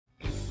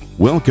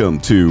Welcome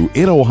to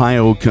In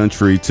Ohio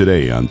Country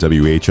Today on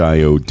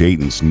WHIO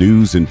Dayton's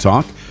News and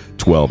Talk,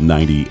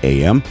 1290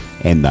 AM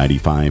and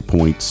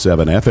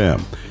 95.7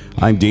 FM.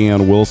 I'm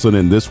Dan Wilson,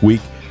 and this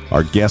week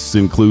our guests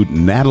include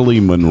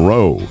Natalie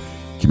Monroe,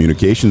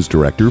 Communications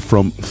Director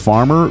from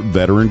Farmer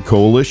Veteran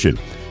Coalition.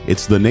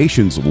 It's the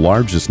nation's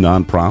largest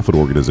nonprofit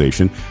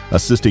organization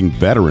assisting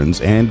veterans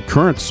and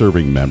current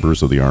serving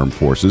members of the armed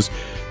forces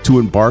to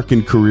embark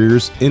in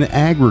careers in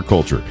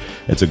agriculture.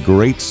 It's a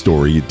great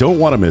story. You don't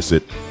want to miss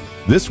it.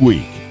 This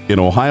week in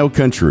Ohio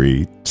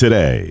Country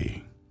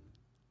Today.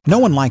 No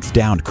one likes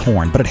downed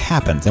corn, but it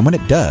happens, and when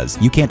it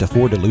does, you can't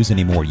afford to lose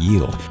any more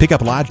yield. Pick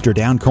up lodged or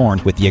downed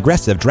corn with the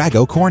aggressive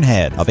Drago corn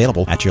head,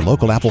 available at your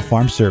local Apple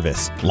Farm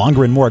service.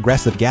 Longer and more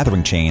aggressive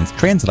gathering chains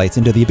translates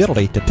into the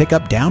ability to pick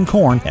up downed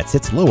corn that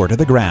sits lower to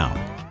the ground.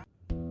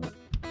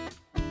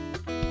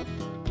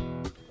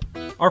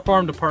 Our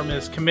farm department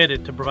is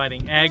committed to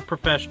providing ag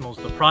professionals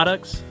the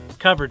products,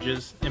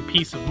 coverages, and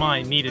peace of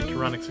mind needed to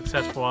run a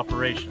successful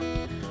operation.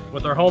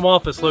 With our home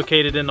office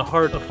located in the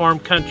heart of farm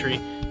country,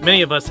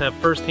 many of us have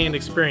first-hand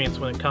experience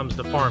when it comes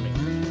to farming,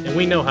 and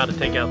we know how to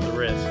take out the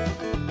risk.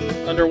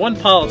 Under one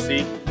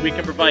policy, we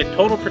can provide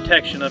total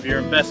protection of your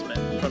investment,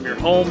 from your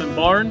home and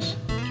barns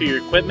to your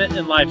equipment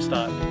and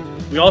livestock.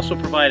 We also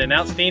provide an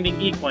outstanding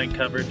equine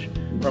coverage,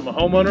 from a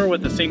homeowner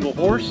with a single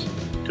horse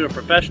to a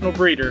professional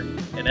breeder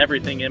and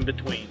everything in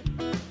between.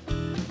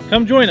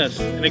 Come join us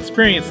and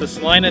experience the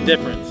Salina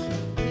difference.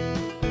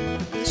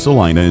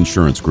 Salina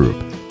Insurance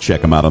Group.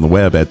 Check them out on the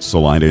web at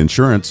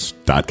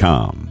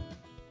salinainsurance.com.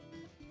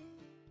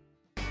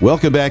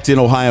 Welcome back to In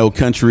Ohio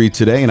Country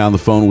Today, and on the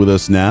phone with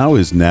us now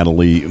is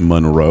Natalie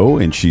Monroe,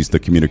 and she's the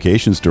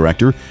Communications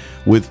Director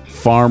with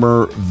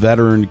Farmer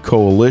Veteran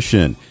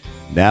Coalition.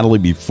 Natalie,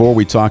 before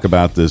we talk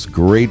about this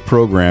great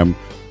program,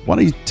 why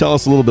don't you tell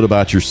us a little bit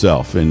about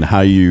yourself and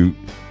how you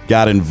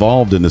got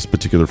involved in this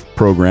particular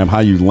program, how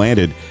you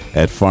landed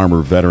at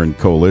Farmer Veteran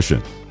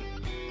Coalition?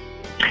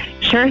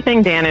 Sure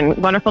thing, Dan, and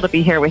wonderful to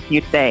be here with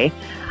you today.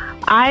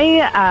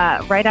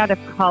 I, right out of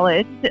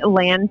college,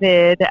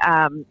 landed,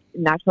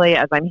 naturally,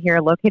 as I'm here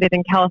located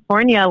in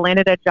California,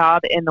 landed a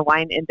job in the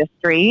wine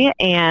industry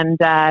and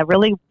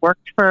really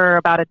worked for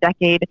about a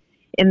decade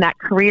in that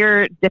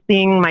career,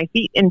 dipping my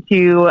feet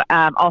into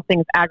all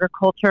things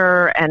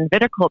agriculture and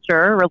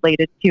viticulture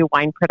related to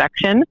wine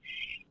production.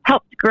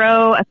 Helped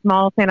grow a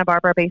small Santa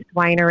Barbara-based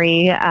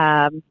winery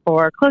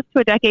for close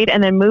to a decade,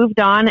 and then moved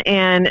on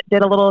and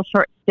did a little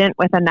short stint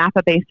with a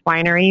Napa-based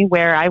winery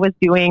where I was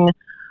doing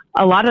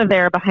a lot of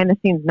their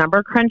behind-the-scenes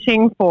number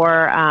crunching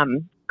for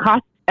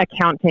cost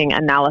accounting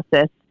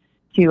analysis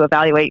to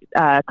evaluate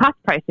cost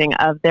pricing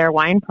of their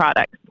wine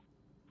products.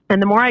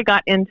 And the more I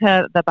got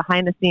into the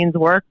behind-the-scenes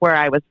work where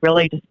I was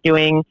really just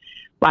doing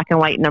black and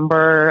white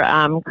number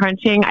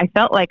crunching, I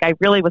felt like I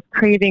really was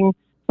craving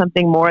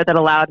something more that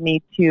allowed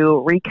me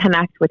to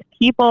reconnect with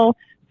people,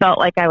 felt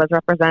like I was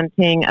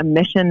representing a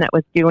mission that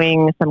was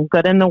doing some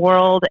good in the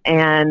world,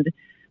 and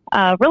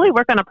really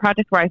work on a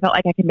project where I felt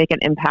like I could make an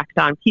impact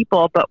on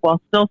people, but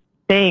while still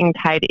staying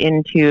tied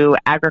into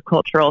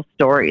agricultural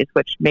stories,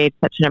 which made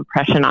such an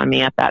impression on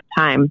me at that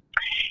time.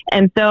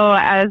 And so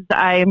as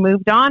I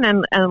moved on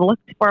and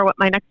looked for what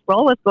my next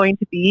role was going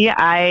to be,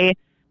 I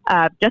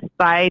just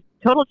by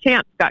total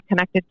chance got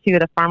connected to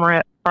the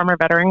Farmer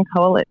Veteran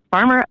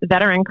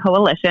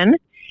Coalition.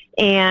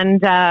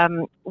 And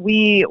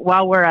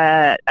while we're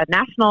a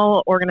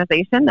national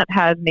organization that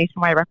has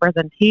nationwide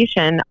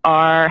representation,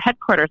 our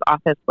headquarters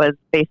office was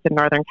based in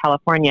Northern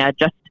California,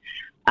 just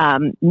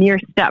near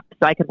steps,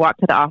 so I could walk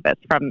to the office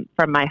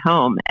from my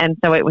home. And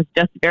so it was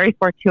just very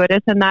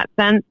fortuitous in that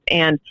sense,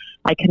 and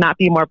I could not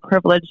be more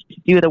privileged to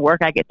do the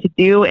work I get to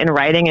do in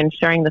writing and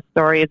sharing the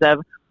stories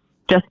of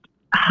just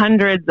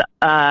hundreds,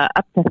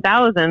 up to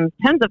thousands,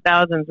 tens of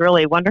thousands,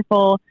 really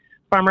wonderful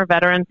farmer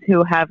veterans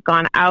who have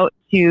gone out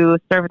to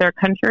serve their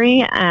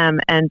country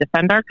and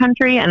defend our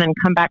country, and then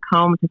come back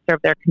home to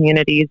serve their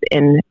communities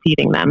in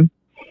feeding them.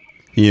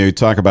 You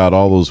talk about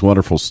all those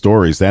wonderful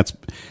stories. That's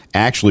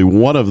actually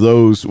one of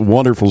those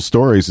wonderful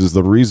stories is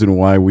the reason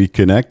why we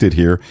connected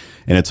here,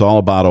 and it's all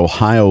about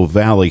Ohio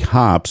Valley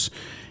hops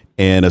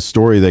and a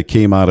story that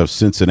came out of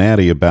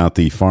Cincinnati about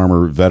the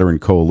Farmer Veteran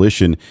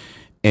Coalition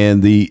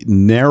and the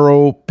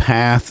Narrow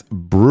Path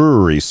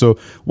Brewery. So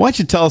why don't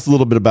you tell us a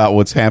little bit about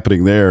what's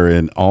happening there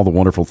and all the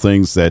wonderful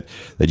things that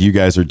you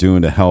guys are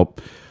doing to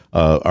help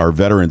our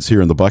veterans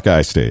here in the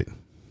Buckeye State?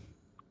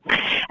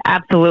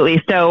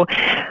 Absolutely. So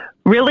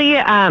really,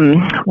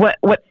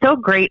 what's so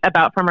great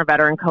about Farmer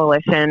Veteran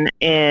Coalition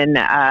in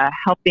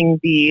helping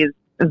these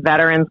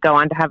veterans go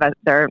on to have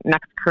their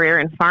next career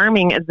in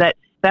farming is that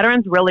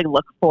veterans really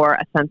look for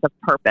a sense of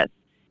purpose.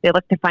 They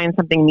look to find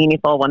something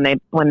meaningful when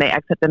they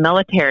exit the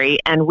military.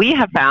 And we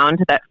have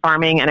found that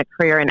farming and a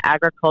career in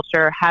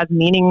agriculture has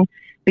meaning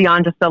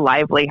beyond just a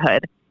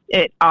livelihood.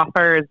 It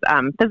offers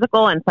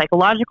physical and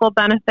psychological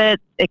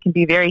benefits. It can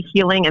be very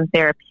healing and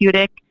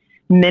therapeutic.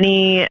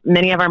 Many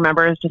of our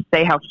members just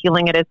say how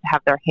healing it is to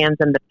have their hands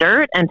in the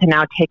dirt and to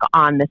now take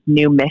on this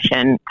new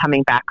mission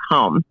coming back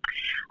home.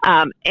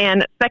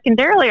 And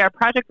secondarily, our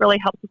project really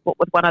helps us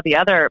with one of the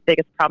other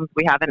biggest problems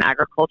we have in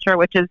agriculture,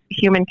 which is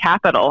human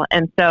capital.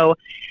 And so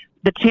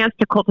the chance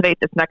to cultivate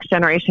this next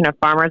generation of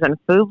farmers and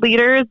food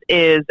leaders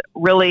is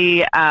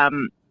really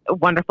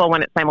wonderful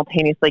when it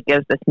simultaneously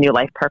gives this new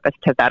life purpose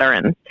to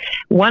veterans.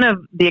 One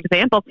of the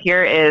examples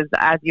here is,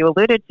 as you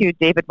alluded to,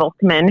 David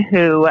Volkman,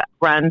 who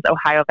runs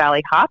Ohio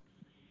Valley Hops.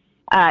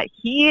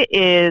 He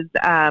is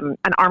an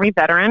Army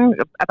veteran,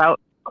 about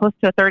close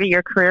to a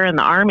 30-year career in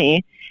the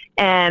Army.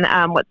 And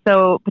what's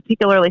so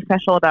particularly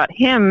special about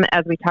him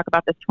as we talk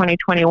about this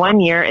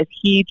 2021 year is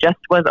he just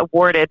was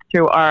awarded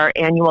through our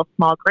annual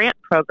small grant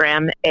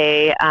program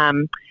a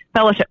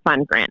fellowship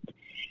fund grant.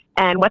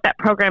 And what that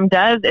program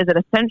does is it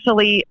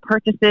essentially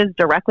purchases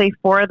directly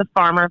for the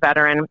farmer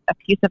veteran a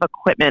piece of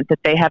equipment that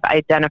they have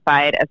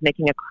identified as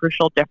making a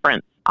crucial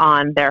difference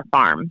on their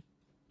farm.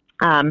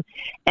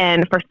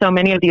 And for so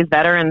many of these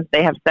veterans,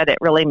 they have said it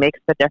really makes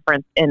the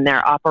difference in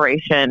their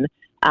operation,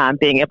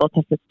 being able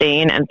to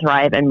sustain and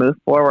thrive and move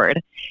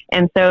forward.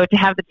 And so to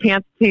have the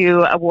chance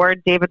to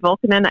award David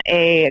Volkman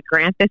a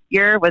grant this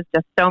year was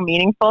just so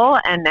meaningful.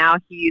 And now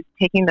he's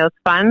taking those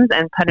funds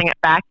and putting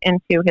it back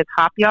into his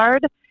hop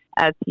yard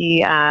as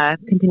he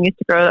continues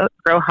to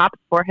grow hops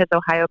for his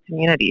Ohio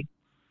community.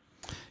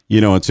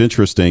 You know, it's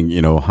interesting.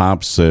 You know,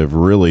 hops have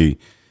really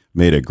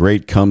made a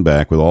great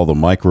comeback with all the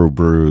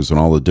microbrews and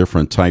all the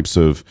different types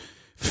of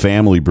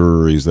family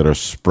breweries that are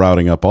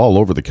sprouting up all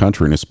over the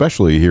country, and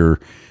especially here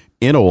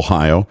in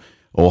Ohio.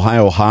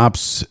 Ohio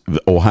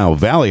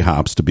Valley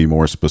Hops, to be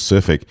more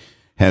specific,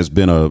 has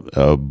been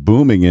a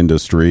booming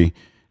industry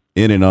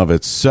in and of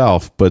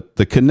itself. But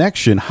the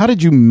connection, how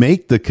did you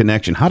make the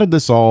connection? How did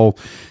this all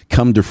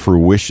come to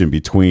fruition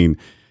between,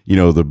 you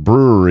know, the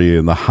brewery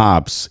and the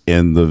hops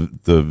and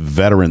the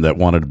veteran that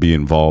wanted to be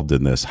involved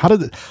in this? How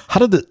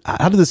did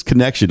this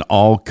connection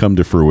all come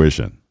to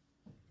fruition?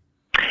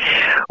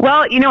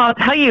 Well, you know, I'll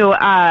tell you,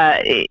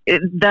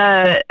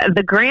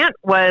 the grant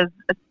was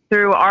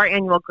through our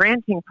annual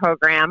granting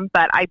program,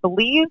 but I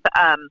believe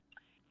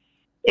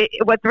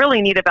what's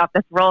really neat about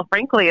this role,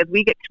 frankly, is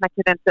we get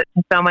connected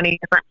to so many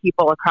different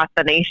people across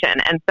the nation.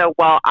 And so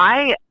while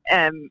I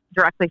am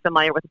directly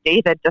familiar with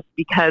David just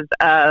because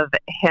of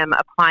him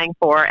applying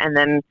for and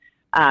then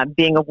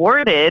being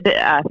awarded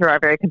through our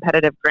very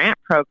competitive grant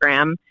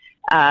program,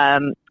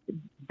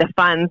 the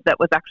funds that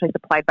was actually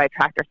supplied by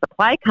Tractor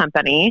Supply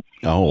Company,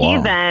 he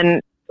then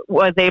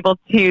was able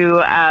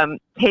to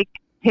take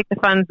the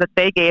funds that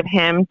they gave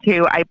him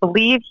to, I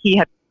believe he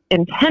had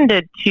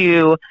intended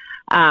to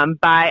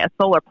buy a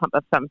solar pump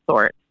of some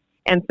sort.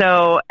 And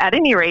so at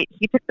any rate,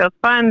 he took those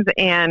funds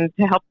and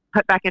to help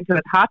put back into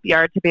his hop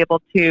yard to be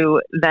able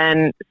to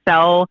then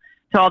sell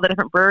to all the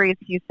different breweries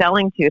he's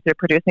selling to through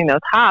producing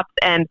those hops.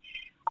 And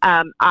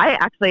I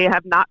actually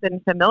have not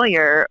been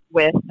familiar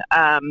with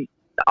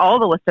all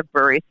the list of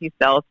breweries he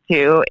sells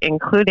to,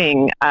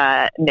 including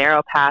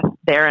Narrow Path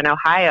there in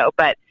Ohio.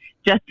 But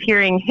just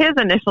hearing his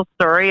initial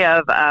story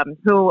of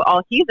who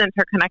all he's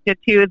interconnected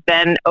to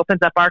then opens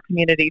up our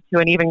community to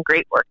an even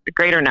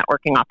greater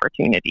networking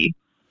opportunity.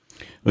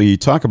 Well, you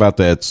talk about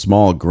that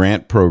small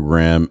grant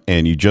program,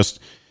 and you just,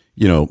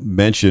 you know,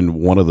 mentioned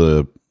one of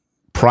the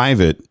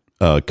private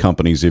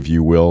companies, if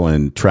you will,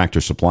 and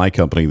Tractor Supply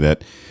Company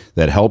that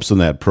helps in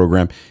that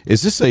program.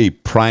 Is this a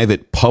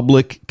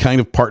private-public kind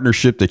of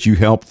partnership that you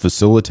help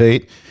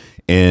facilitate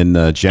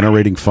in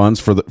generating funds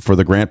for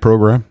the grant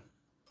program?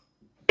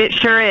 It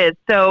sure is.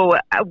 So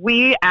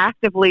we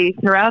actively,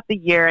 throughout the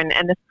year, and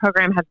this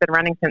program has been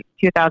running since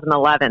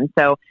 2011.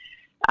 So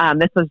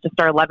this was just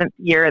our 11th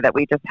year that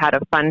we just had a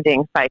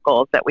funding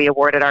cycle that we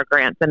awarded our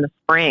grants in the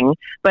spring.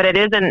 But it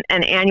is an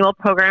annual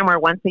program where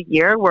once a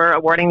year we're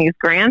awarding these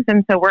grants.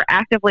 And so we're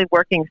actively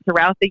working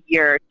throughout the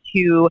year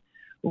to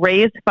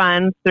raise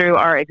funds through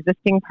our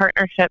existing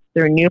partnerships,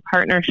 through new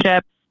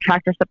partnerships.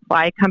 Tractor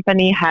Supply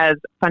Company has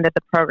funded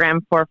the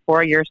program for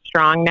 4 years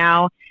strong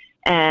now,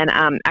 and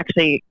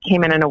actually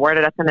came in and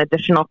awarded us an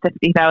additional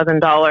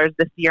 $50,000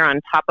 this year on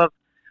top of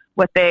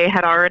what they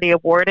had already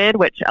awarded,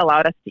 which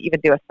allowed us to even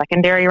do a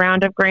secondary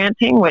round of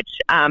granting, which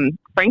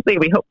frankly,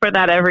 we hope for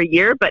that every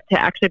year, but to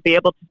actually be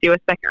able to do a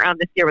second round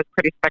this year was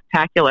pretty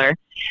spectacular.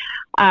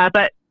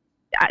 But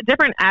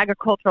different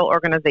agricultural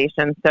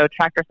organizations, so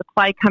Tractor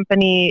Supply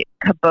Company,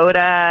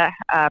 Kubota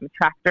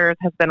Tractors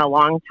has been a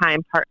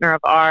longtime partner of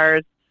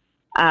ours.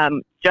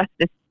 Just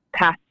this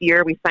past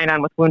year, we signed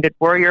on with Wounded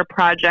Warrior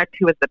Project,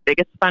 who was the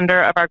biggest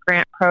funder of our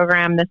grant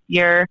program this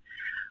year,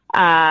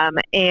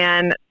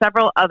 and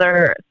several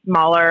other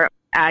smaller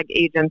ag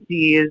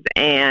agencies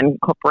and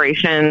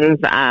corporations.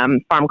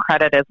 Farm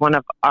Credit is one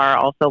of our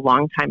also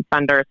longtime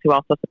funders who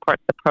also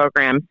supports the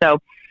program. So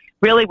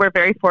really, we're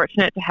very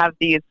fortunate to have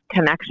these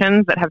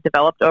connections that have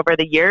developed over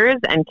the years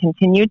and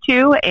continue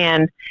to.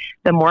 And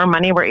the more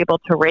money we're able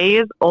to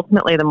raise,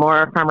 ultimately, the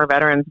more farmer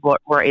veterans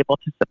we're able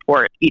to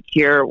support each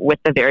year with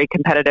the very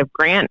competitive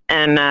grant.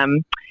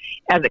 And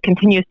as it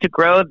continues to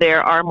grow,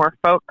 there are more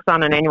folks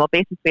on an annual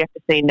basis we have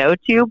to say no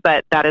to,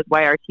 but that is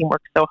why our team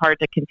works so hard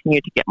to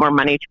continue to get more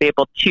money to be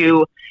able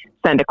to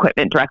send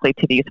equipment directly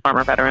to these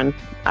farmer veterans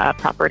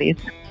properties.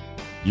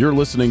 You're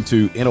listening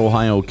to In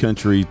Ohio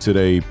Country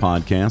Today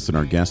podcast, and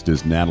our guest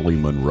is Natalie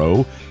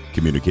Monroe,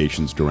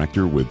 Communications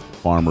Director with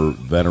Farmer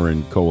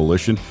Veteran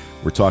Coalition.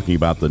 We're talking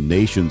about the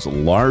nation's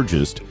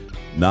largest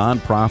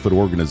nonprofit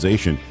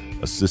organization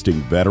assisting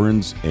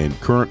veterans and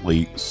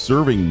currently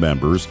serving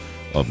members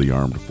of the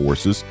armed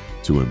forces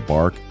to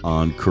embark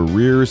on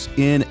careers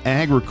in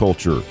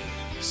agriculture.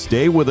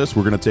 Stay with us.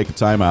 We're going to take a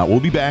time out. We'll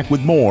be back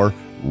with more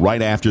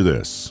right after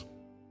this.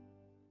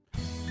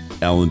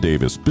 Alan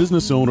Davis,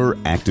 business owner,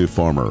 active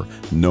farmer.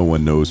 No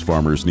one knows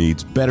farmers'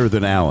 needs better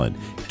than Alan.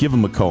 Give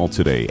him a call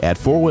today at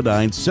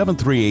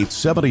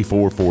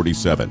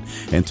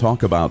 419-738-7447 and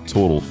talk about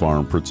total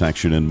farm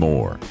protection and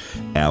more.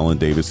 Alan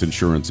Davis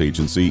Insurance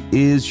Agency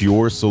is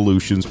your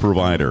solutions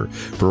provider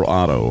for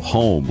auto,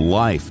 home,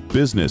 life,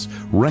 business,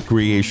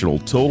 recreational,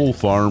 total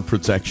farm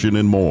protection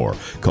and more.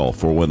 Call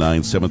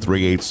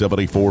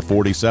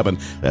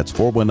 419-738-7447. That's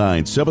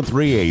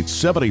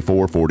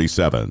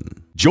 419-738-7447.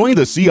 Join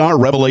the CR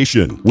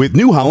Revelation with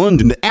New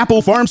Holland and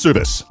Apple Farm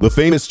Service. The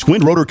famous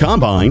twin rotor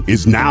combine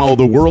is now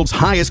the world's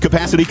highest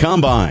capacity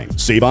combine.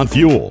 Save on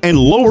fuel and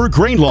lower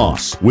grain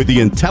loss with the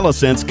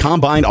IntelliSense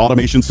combine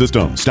automation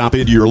system. Stop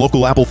into your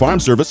local Apple Farm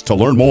Service to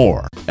learn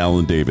more.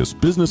 Alan Davis,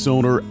 business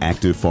owner,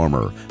 active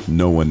farmer.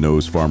 No one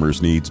knows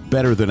farmers' needs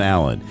better than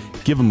Alan.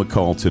 Give him a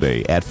call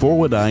today at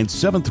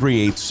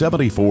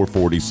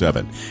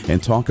 419-738-7447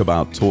 and talk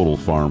about total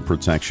farm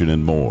protection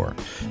and more.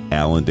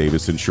 Alan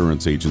Davis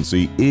Insurance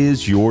Agency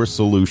is your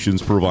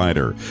solutions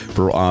provider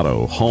for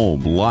auto, home,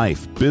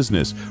 life,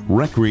 business,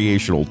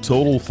 recreational,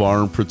 total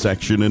farm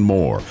protection and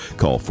more.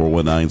 Call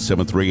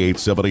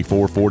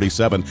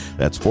 419-738-7447.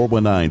 That's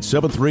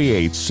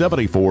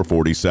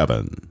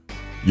 419-738-7447.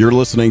 You're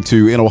listening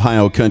to In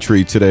Ohio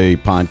Country Today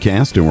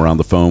podcast, and we're on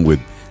the phone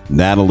with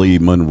Natalie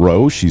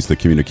Monroe. She's the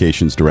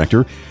communications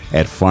director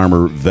at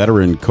Farmer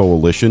Veteran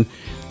Coalition,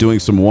 doing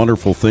some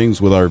wonderful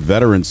things with our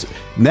veterans.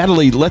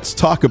 Natalie, let's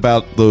talk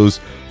about those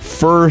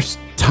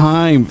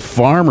first-time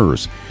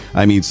farmers.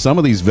 I mean, some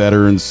of these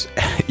veterans,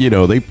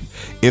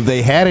 if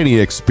they had any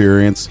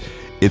experience,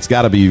 it's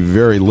got to be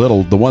very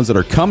little. The ones that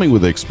are coming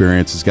with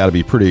experience, it's got to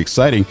be pretty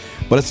exciting,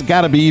 but it's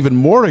got to be even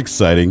more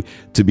exciting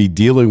to be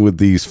dealing with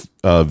these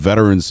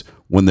veterans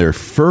when they're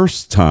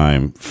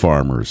first-time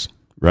farmers,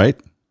 right?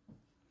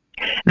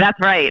 That's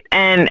right.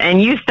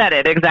 And you said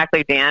it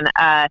exactly, Dan.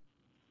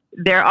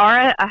 There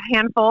are a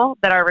handful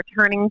that are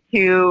returning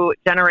to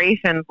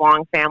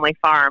generations-long family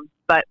farms,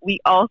 but we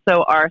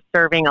also are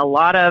serving a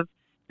lot of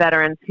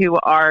veterans who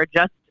are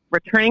just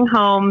returning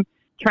home,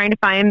 trying to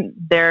find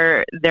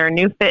their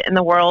new fit in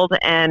the world,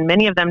 and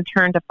many of them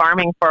turn to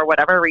farming for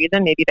whatever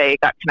reason. Maybe they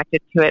got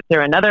connected to it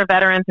through another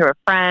veteran, through a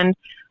friend.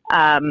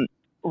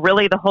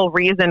 Really, the whole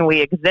reason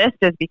we exist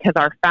is because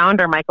our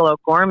founder, Michael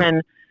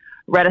O'Gorman,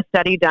 read a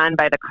study done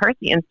by the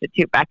Carthy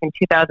Institute back in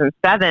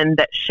 2007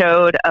 that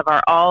showed of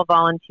our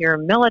all-volunteer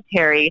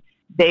military,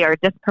 they are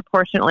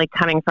disproportionately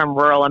coming from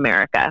rural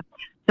America.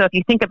 So if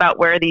you think about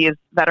where these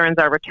veterans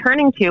are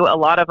returning to, a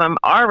lot of them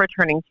are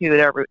returning to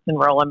their roots in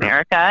rural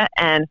America,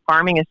 and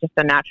farming is just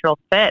a natural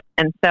fit.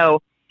 And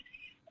so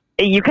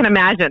you can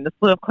imagine the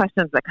slew of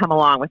questions that come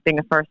along with being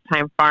a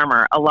first-time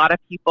farmer. A lot of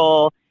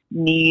people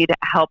need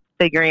help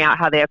figuring out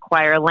how they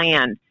acquire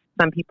land.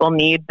 Some people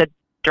need the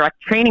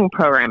direct training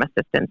program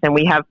assistance, and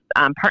we have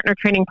partner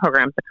training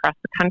programs across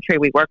the country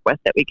we work with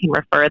that we can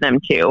refer them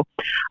to.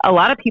 A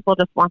lot of people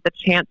just want the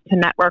chance to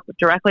network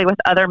directly with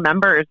other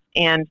members,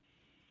 and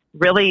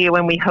really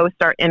when we host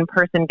our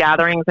in-person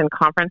gatherings and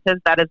conferences,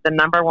 that is the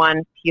number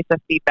one piece of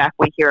feedback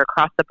we hear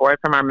across the board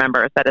from our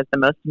members that is the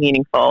most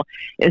meaningful,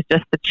 is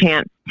just the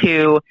chance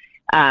to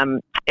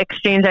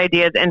exchange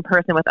ideas in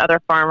person with other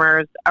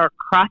farmers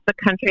across the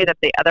country that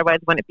they otherwise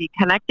wouldn't be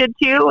connected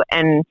to,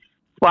 and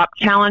swap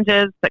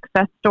challenges,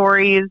 success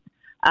stories,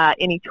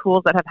 any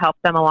tools that have helped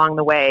them along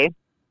the way.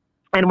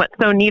 And what's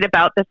so neat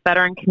about this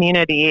veteran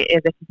community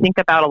is if you think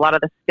about a lot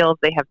of the skills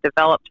they have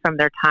developed from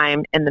their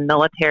time in the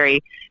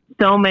military,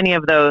 so many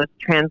of those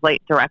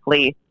translate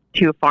directly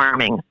to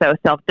farming. So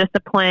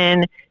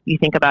self-discipline, you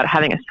think about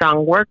having a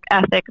strong work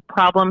ethic,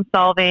 problem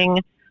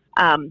solving,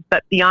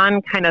 but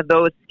beyond kind of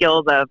those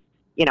skills of,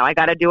 I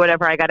got to do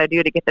whatever I got to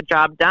do to get the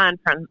job done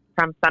from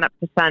sun up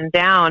to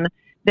sundown,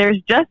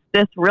 there's just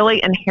this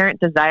really inherent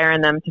desire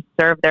in them to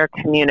serve their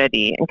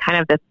community and kind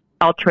of this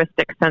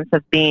altruistic sense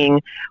of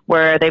being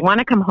where they want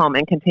to come home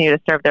and continue to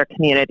serve their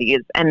communities.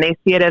 And they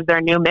see it as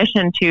their new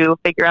mission to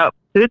figure out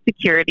food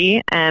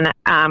security and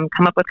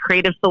come up with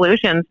creative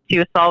solutions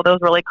to solve those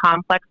really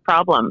complex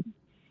problems.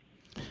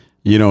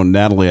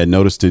 Natalie, I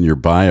noticed in your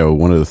bio,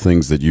 one of the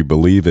things that you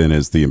believe in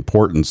is the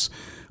importance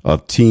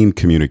of team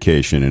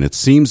communication. And it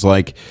seems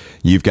like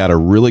you've got a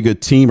really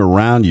good team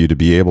around you to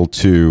be able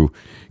to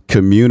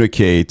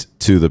communicate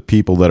to the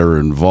people that are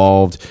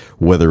involved,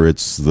 whether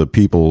it's the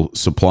people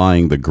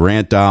supplying the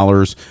grant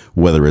dollars,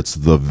 whether it's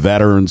the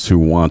veterans who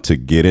want to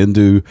get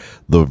into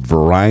the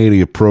variety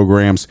of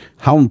programs?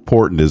 How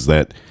important is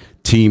that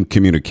team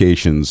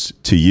communications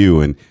to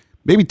you? And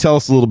maybe tell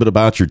us a little bit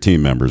about your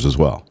team members as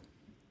well.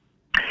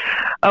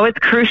 Oh, it's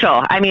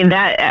crucial. I mean,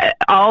 that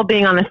all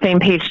being on the same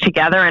page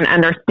together and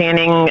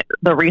understanding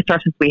the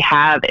resources we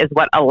have is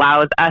what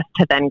allows us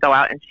to then go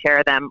out and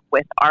share them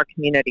with our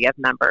community of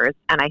members.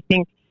 And I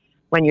think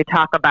when you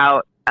talk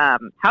about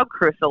how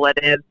crucial it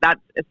is,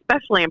 that's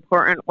especially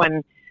important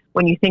when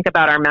you think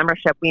about our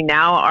membership. We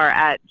now are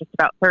at just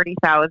about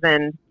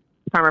 30,000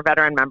 farmer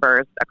veteran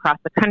members across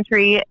the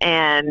country,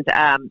 and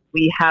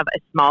we have a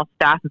small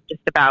staff of just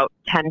about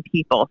 10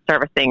 people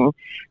servicing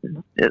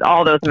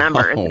all those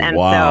members. And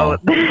wow.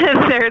 So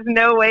there's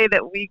no way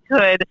that we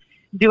could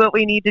do what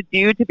we need to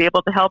do to be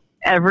able to help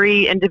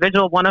every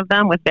individual one of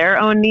them with their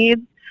own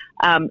needs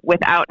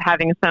without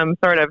having some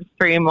sort of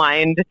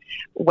streamlined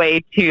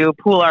way to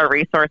pool our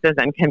resources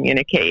and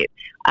communicate.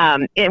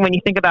 And when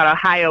you think about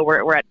Ohio,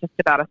 we're at just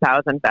about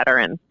 1,000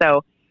 veterans.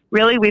 So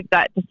really, we've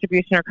got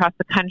distribution across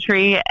the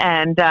country,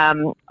 and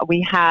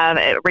we have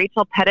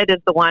Rachel Pettit is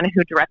the one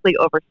who directly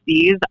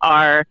oversees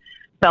our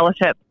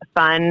fellowship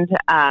fund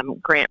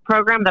grant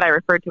program that I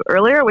referred to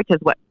earlier, which is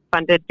what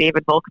funded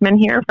David Volkman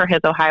here for his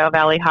Ohio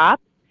Valley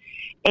Hops.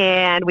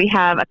 And we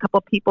have a couple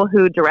people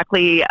who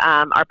directly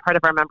are part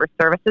of our member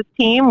services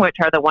team, which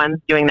are the ones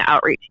doing the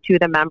outreach to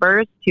the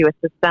members to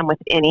assist them with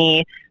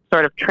any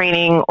sort of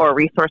training or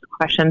resource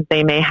questions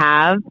they may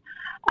have.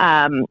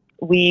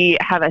 We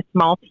have a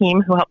small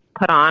team who helps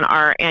put on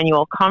our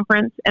annual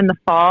conference in the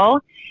fall.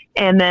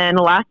 And then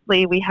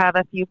lastly, we have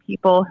a few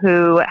people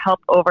who help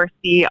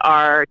oversee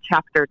our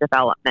chapter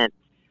development,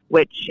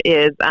 which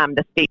is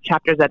the state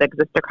chapters that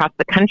exist across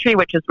the country,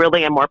 which is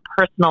really a more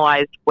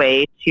personalized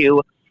way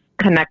to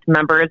connect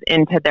members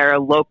into their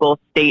local,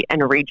 state,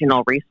 and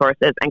regional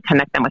resources and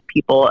connect them with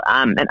people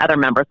and other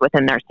members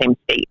within their same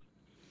state.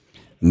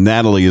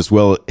 Natalie, as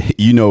well,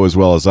 you know as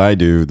well as I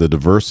do, the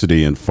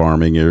diversity in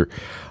farming.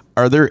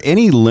 Are there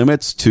any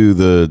limits to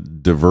the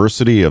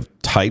diversity of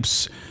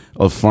types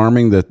of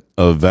farming that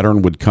a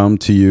veteran would come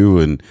to you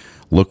and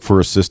look for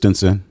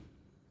assistance in?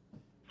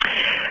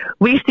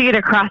 We see it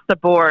across the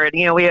board.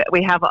 You know,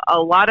 we have a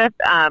lot of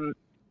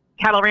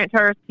cattle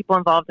ranchers, people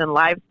involved in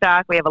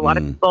livestock. We have a lot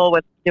of people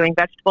with doing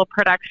vegetable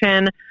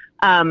production.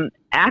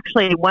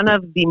 Actually, one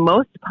of the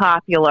most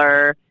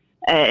popular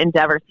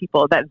endeavors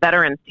people that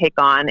veterans take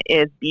on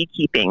is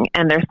beekeeping.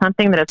 And there's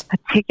something that is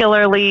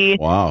particularly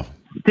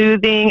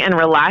soothing and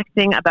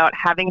relaxing about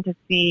having to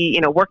see,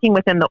 working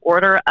within the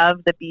order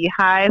of the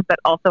beehive, but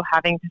also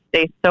having to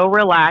stay so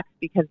relaxed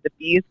because the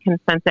bees can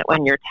sense it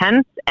when you're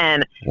tense.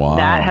 And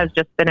that has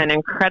just been an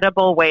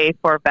incredible way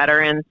for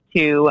veterans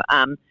to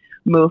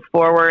move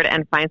forward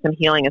and find some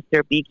healing is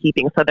through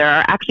beekeeping. So there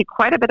are actually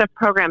quite a bit of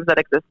programs that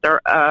exist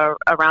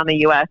around the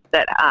U.S.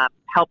 that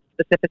help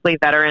specifically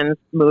veterans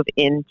move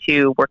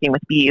into working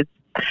with bees.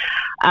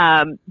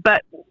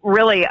 But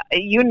really,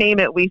 you name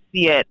it, we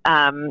see it.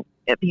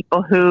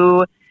 People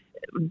who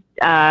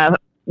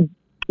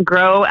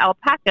grow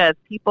alpacas,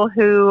 people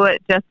who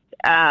just,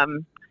 I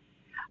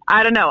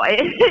don't know,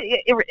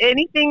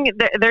 anything,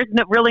 there's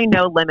really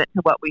no limit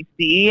to what we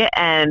see,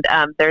 and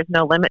there's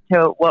no limit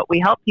to what we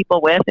help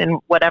people with in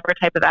whatever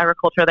type of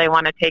agriculture they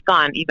want to take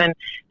on. Even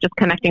just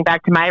connecting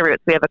back to my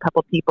roots, we have a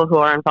couple people who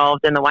are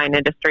involved in the wine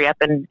industry up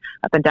and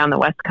down the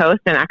West Coast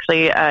and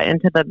actually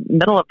into the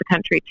middle of the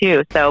country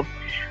too. So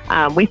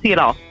we see it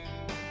all.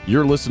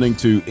 You're listening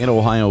to In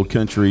Ohio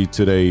Country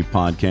Today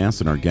podcast,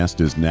 and our guest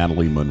is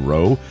Natalie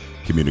Monroe,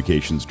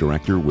 Communications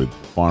Director with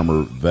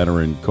Farmer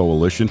Veteran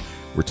Coalition.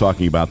 We're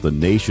talking about the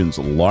nation's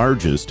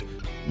largest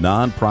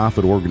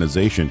nonprofit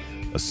organization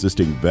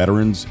assisting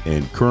veterans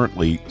and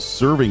currently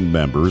serving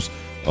members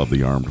of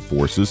the armed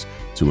forces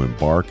to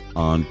embark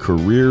on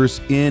careers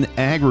in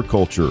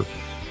agriculture.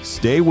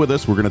 Stay with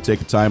us. We're going to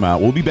take a time out.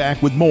 We'll be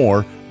back with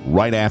more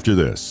right after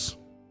this.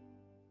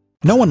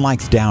 No one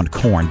likes downed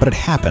corn, but it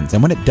happens,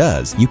 and when it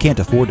does, you can't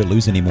afford to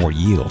lose any more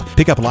yield.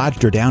 Pick up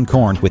lodged or downed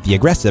corn with the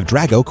aggressive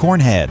Drago corn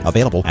head,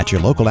 available at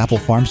your local Apple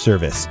Farm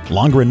Service.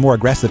 Longer and more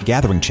aggressive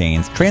gathering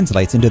chains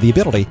translates into the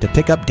ability to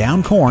pick up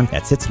downed corn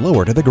that sits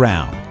lower to the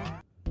ground.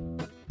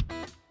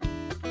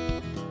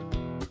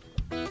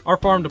 Our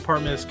farm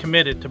department is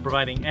committed to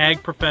providing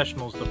ag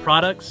professionals the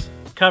products,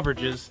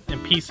 coverages,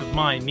 and peace of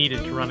mind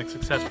needed to run a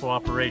successful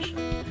operation.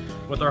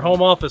 With our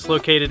home office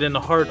located in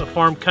the heart of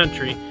farm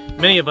country,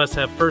 many of us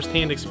have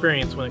first-hand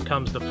experience when it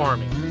comes to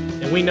farming,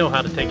 and we know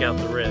how to take out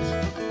the risk.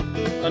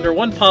 Under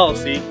one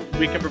policy,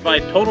 we can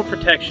provide total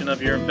protection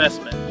of your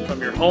investment,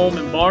 from your home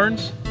and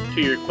barns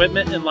to your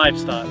equipment and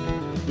livestock.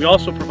 We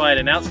also provide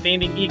an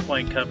outstanding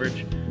equine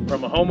coverage,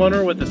 from a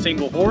homeowner with a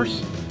single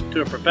horse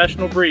to a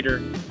professional breeder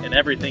and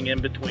everything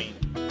in between.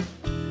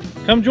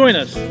 Come join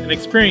us and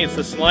experience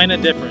the Salina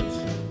difference.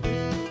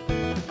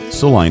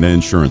 Salina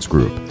Insurance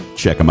Group.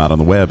 Check them out on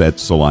the web at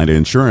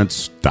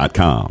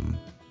salinainsurance.com.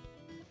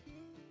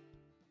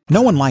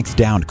 No one likes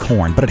downed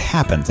corn, but it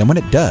happens, and when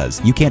it does,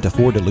 you can't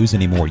afford to lose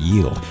any more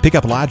yield. Pick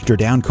up lodged or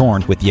downed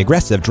corn with the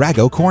aggressive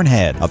Drago corn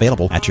head,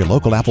 available at your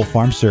local Apple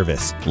Farm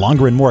Service.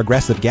 Longer and more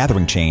aggressive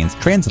gathering chains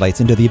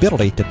translates into the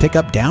ability to pick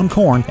up downed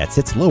corn that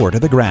sits lower to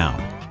the ground.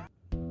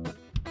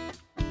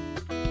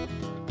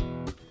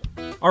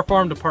 Our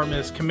farm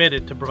department is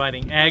committed to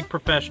providing ag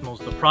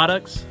professionals the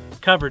products,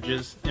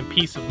 coverages, and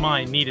peace of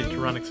mind needed to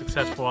run a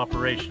successful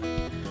operation.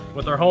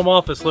 With our home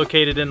office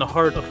located in the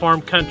heart of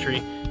farm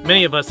country,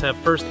 many of us have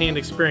first-hand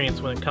experience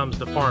when it comes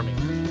to farming,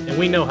 and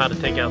we know how to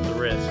take out the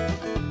risk.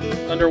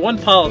 Under one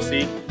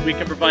policy, we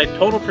can provide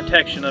total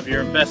protection of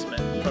your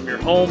investment, from your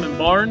home and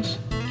barns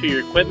to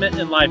your equipment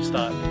and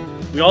livestock.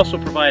 We also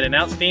provide an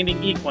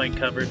outstanding equine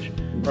coverage,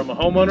 from a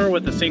homeowner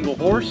with a single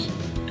horse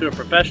to a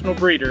professional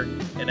breeder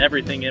and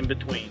everything in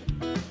between.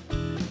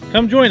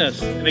 Come join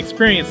us and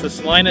experience the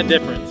Salina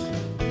difference.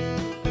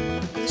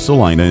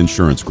 Salina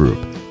Insurance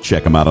Group.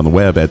 Check them out on the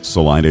web at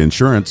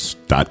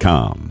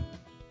salinainsurance.com.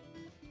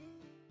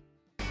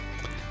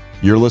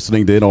 You're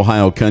listening to In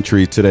Ohio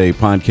Country Today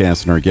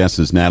podcast, and our guest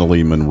is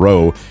Natalie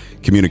Monroe,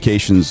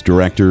 Communications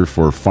Director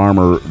for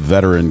Farmer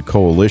Veteran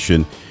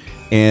Coalition.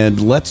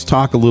 And let's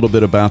talk a little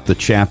bit about the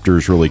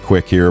chapters really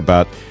quick here,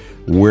 about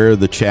where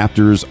the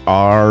chapters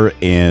are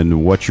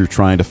and what you're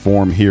trying to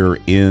form here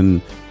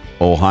in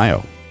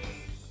Ohio.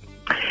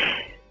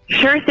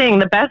 Sure thing.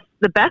 The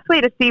best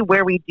way to see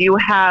where we do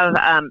have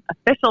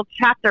official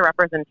chapter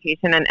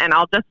representation, and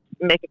I'll just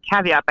make a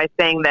caveat by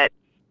saying that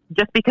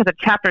just because a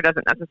chapter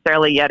doesn't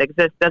necessarily yet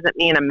exist doesn't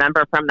mean a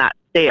member from that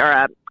state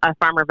or a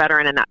farmer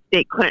veteran in that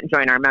state couldn't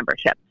join our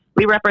membership.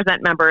 We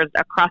represent members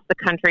across the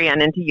country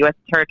and into U.S.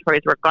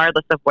 territories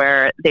regardless of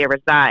where they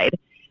reside.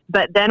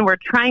 But then we're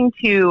trying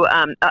to,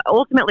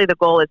 ultimately the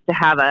goal is to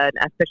have an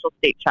official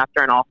state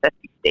chapter in all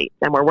 50 states,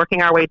 and we're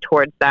working our way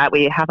towards that.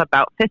 We have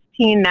about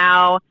 15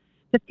 now,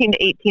 15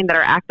 to 18 that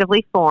are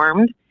actively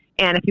formed.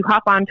 And if you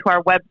hop onto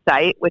our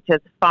website, which is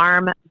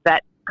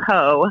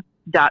farmvetco.org,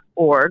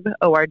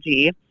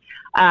 O-R-G,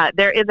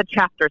 there is a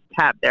chapters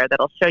tab there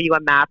that'll show you a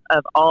map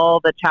of all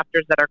the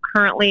chapters that are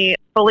currently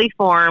fully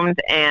formed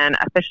and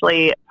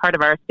officially part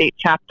of our state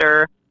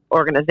chapter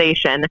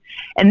organization.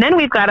 And then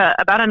we've got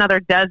about another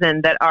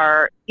dozen that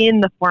are in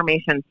the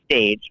formation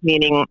stage,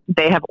 meaning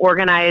they have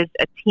organized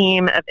a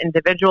team of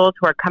individuals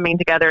who are coming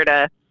together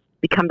to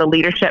become the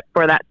leadership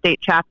for that state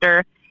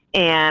chapter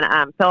and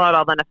fill out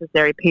all the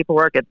necessary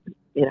paperwork. It's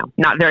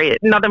not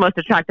the most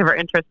attractive or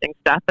interesting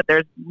stuff, but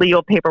there's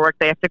legal paperwork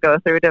they have to go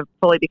through to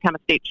fully become a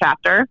state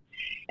chapter.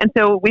 And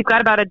so we've got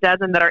about a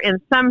dozen that are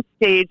in some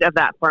stage of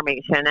that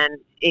formation. And,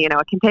 it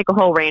can take a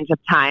whole range of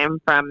time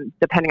from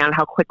depending on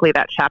how quickly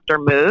that chapter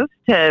moves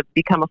to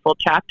become a full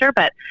chapter.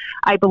 But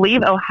I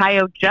believe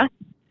Ohio just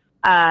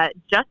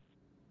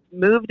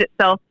moved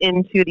itself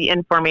into the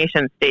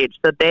information stage.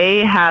 So they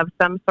have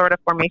some sort of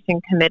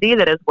formation committee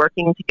that is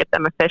working to get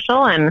them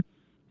official. And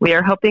we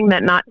are hoping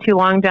that not too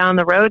long down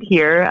the road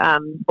here,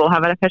 we'll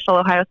have an official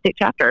Ohio State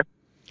chapter.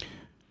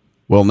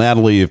 Well,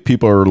 Natalie, if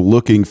people are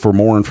looking for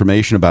more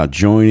information about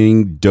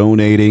joining,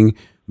 donating,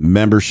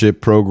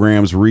 membership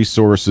programs,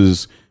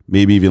 resources,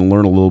 maybe even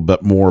learn a little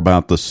bit more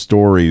about the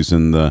stories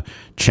and the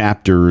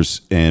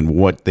chapters and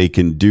what they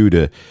can do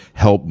to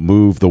help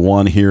move the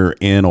one here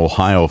in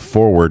Ohio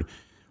forward,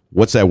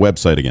 what's that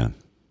website again?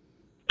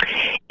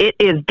 It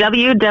is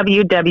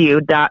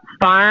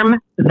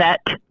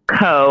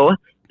www.farmvetco,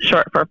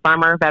 short for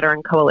Farmer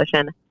Veteran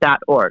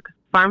Coalition.org,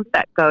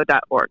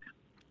 farmvetco.org.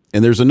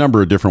 And there's a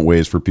number of different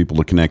ways for people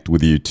to connect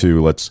with you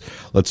too. Let's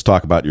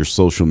talk about your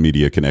social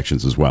media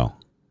connections as well.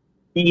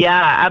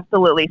 Yeah,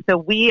 absolutely. So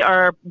we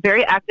are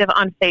very active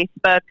on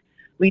Facebook.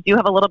 We do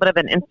have a little bit of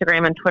an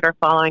Instagram and Twitter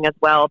following as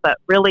well. But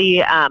really,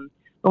 when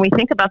we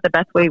think about the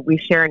best way we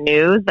share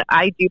news,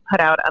 I do put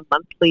out a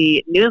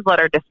monthly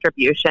newsletter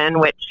distribution,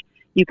 which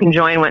you can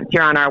join once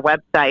you're on our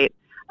website.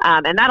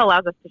 And that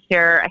allows us to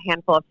share a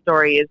handful of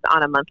stories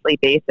on a monthly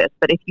basis.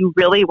 But if you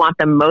really want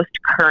the most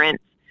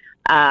current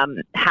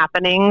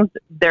happenings,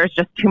 there's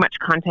just too much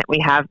content we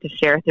have to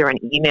share through an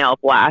email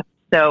blast.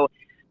 So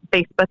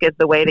Facebook is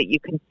the way that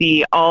you can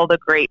see all the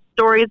great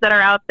stories that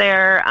are out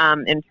there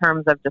in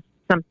terms of just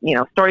some,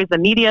 stories the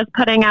media is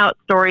putting out,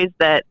 stories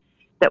that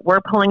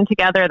we're pulling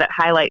together that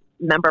highlight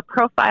member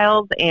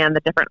profiles and the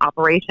different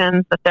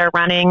operations that they're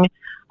running,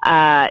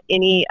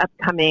 any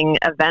upcoming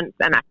events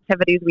and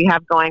activities we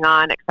have going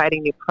on,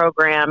 exciting new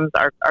programs,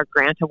 our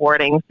grant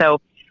awarding. So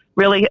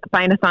really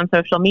find us on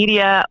social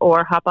media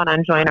or hop on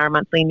and join our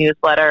monthly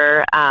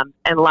newsletter.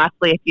 And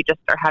lastly, if you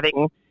just are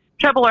having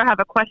trouble or have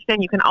a question,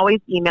 you can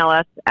always email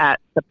us at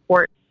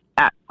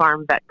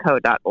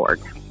support@farmvetco.org.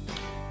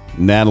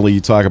 Natalie, you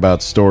talk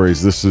about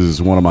stories. This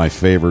is one of my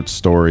favorite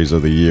stories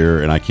of the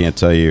year, and I can't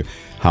tell you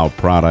how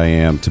proud I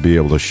am to be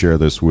able to share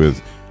this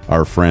with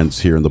our friends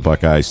here in the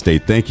Buckeye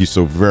State. Thank you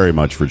so very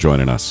much for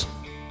joining us.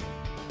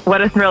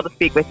 What a thrill to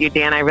speak with you,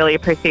 Dan. I really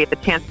appreciate the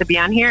chance to be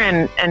on here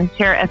and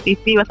share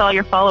FVC with all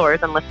your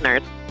followers and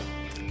listeners.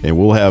 And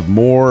we'll have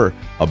more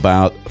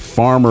about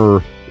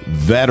Farmer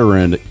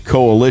Veteran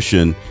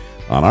Coalition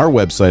on our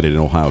website at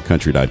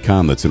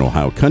InOhioCountry.com. That's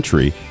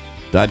InOhioCountry.com.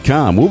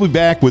 SolindaInsurance.com. We'll be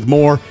back with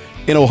more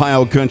in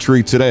Ohio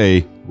Country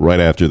today, right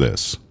after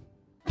this.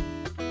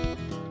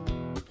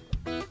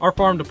 Our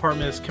farm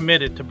department is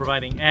committed to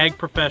providing ag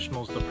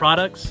professionals the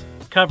products,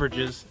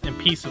 coverages, and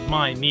peace of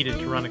mind needed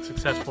to run a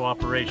successful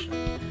operation.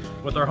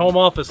 With our home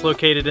office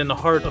located in the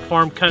heart of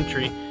farm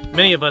country,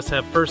 many of us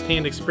have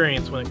first-hand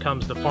experience when it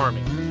comes to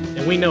farming,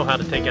 and we know how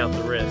to take out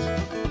the risk.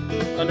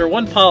 Under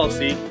one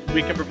policy,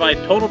 we can provide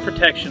total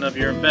protection of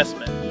your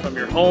investment, from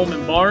your home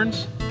and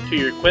barns to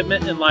your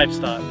equipment and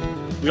livestock.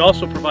 We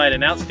also provide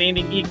an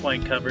outstanding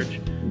equine coverage,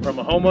 from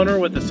a homeowner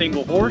with a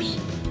single horse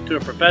to a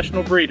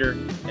professional breeder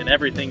and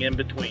everything in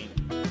between.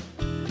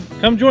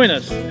 Come join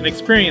us and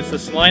experience the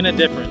Salina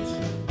difference.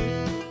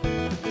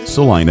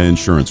 Salina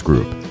Insurance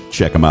Group.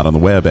 Check them out on the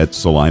web at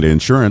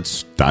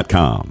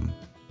SalinaInsurance.com.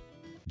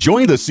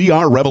 Join the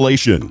CR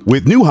Revelation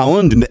with New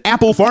Holland and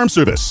Apple Farm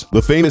Service.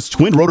 The famous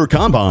twin-rotor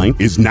combine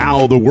is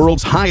now the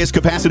world's highest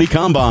capacity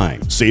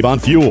combine. Save on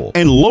fuel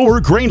and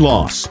lower grain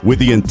loss with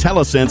the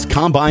IntelliSense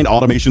Combine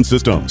Automation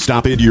System.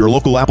 Stop into your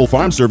local Apple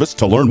Farm Service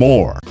to learn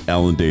more.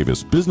 Alan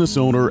Davis, business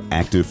owner,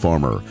 active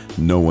farmer.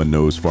 No one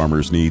knows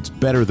farmers' needs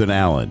better than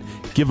Alan.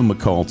 Give him a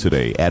call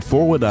today at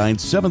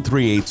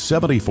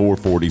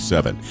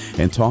 419-738-7447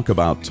 and talk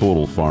about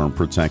total farm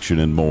protection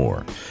and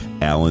more.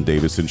 Alan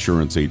Davis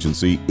Insurance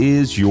Agency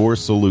is your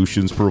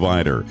solutions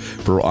provider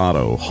for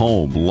auto,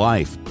 home,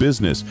 life,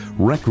 business,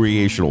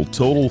 recreational,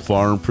 total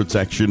farm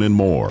protection, and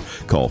more.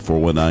 Call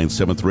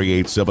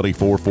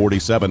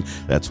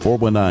 419-738-7447. That's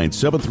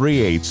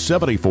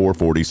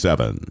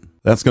 419-738-7447.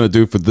 That's going to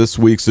do for this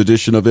week's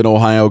edition of In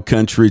Ohio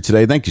Country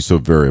Today. Thank you so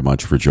very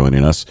much for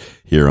joining us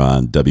here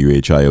on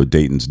WHIO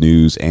Dayton's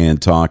News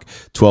and Talk,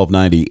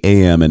 1290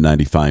 AM and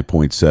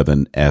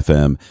 95.7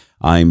 FM.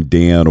 I'm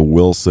Dan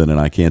Wilson, and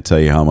I can't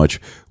tell you how much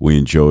we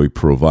enjoy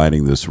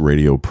providing this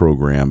radio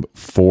program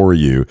for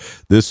you.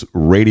 This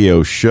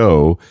radio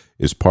show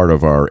is part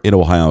of our In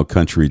Ohio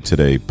Country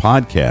Today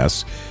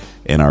podcast,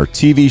 and our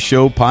TV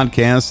show,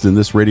 podcast, and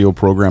this radio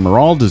program are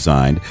all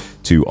designed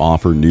to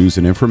offer news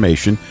and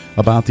information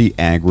about the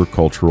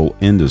agricultural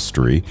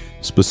industry,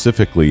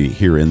 specifically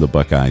here in the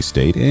Buckeye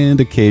State, and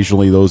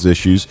occasionally those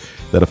issues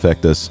that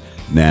affect us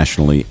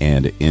nationally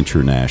and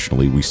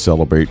internationally. We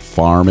celebrate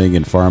farming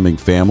and farming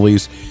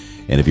families.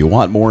 And if you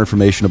want more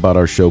information about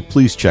our show,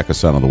 please check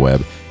us out on the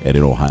web at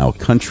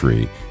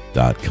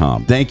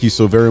InOhioCountry.com. Thank you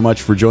so very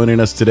much for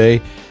joining us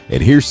today.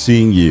 And here's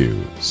seeing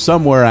you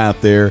somewhere out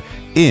there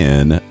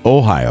in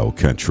Ohio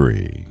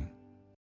Country.